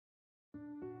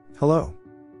Hello.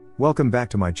 Welcome back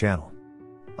to my channel.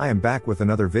 I am back with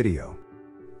another video.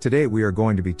 Today we are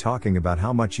going to be talking about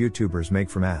how much YouTubers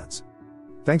make from ads.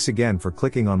 Thanks again for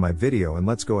clicking on my video, and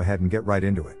let's go ahead and get right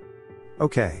into it.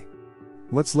 Okay.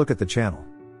 Let's look at the channel.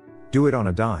 Do it on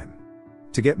a dime.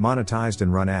 To get monetized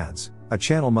and run ads, a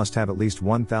channel must have at least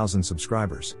 1,000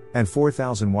 subscribers and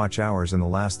 4,000 watch hours in the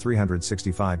last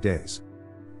 365 days.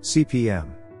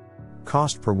 CPM.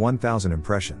 Cost per 1,000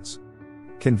 impressions.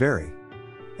 Can vary.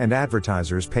 And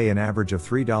advertisers pay an average of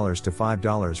 $3 to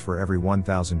 $5 for every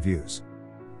 1,000 views.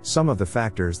 Some of the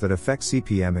factors that affect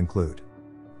CPM include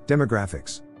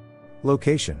demographics,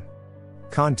 location,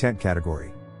 content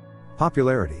category,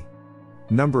 popularity,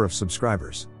 number of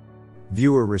subscribers,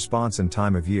 viewer response, and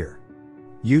time of year.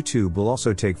 YouTube will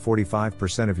also take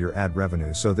 45% of your ad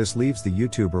revenue, so this leaves the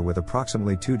YouTuber with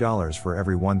approximately $2 for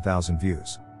every 1,000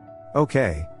 views.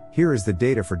 Okay, here is the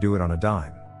data for Do It on a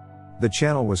Dime. The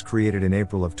channel was created in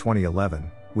April of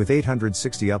 2011, with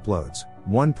 860 uploads,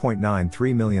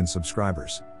 1.93 million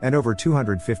subscribers, and over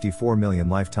 254 million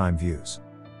lifetime views.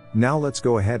 Now let's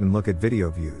go ahead and look at video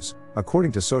views.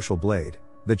 According to Social Blade,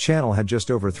 the channel had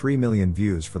just over 3 million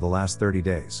views for the last 30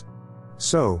 days.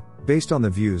 So, based on the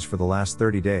views for the last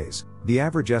 30 days, the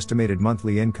average estimated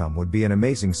monthly income would be an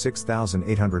amazing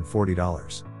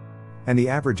 $6,840. And the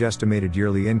average estimated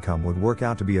yearly income would work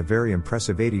out to be a very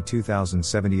impressive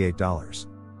 $82,078.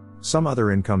 Some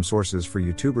other income sources for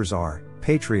YouTubers are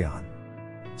Patreon,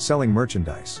 selling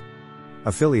merchandise,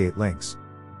 affiliate links,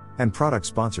 and product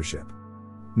sponsorship.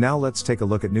 Now let's take a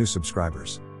look at new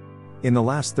subscribers. In the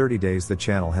last 30 days, the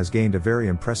channel has gained a very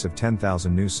impressive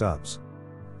 10,000 new subs.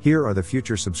 Here are the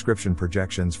future subscription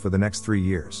projections for the next 3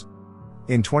 years.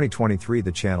 In 2023,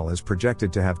 the channel is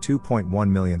projected to have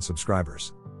 2.1 million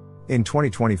subscribers. In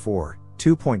 2024,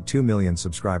 2.2 million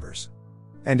subscribers.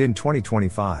 And in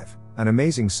 2025, an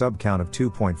amazing sub count of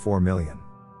 2.4 million.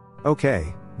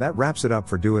 Okay, that wraps it up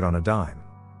for Do It on a Dime.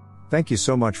 Thank you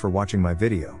so much for watching my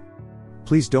video.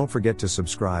 Please don't forget to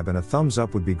subscribe, and a thumbs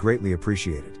up would be greatly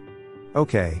appreciated.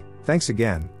 Okay, thanks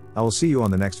again. I will see you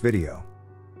on the next video.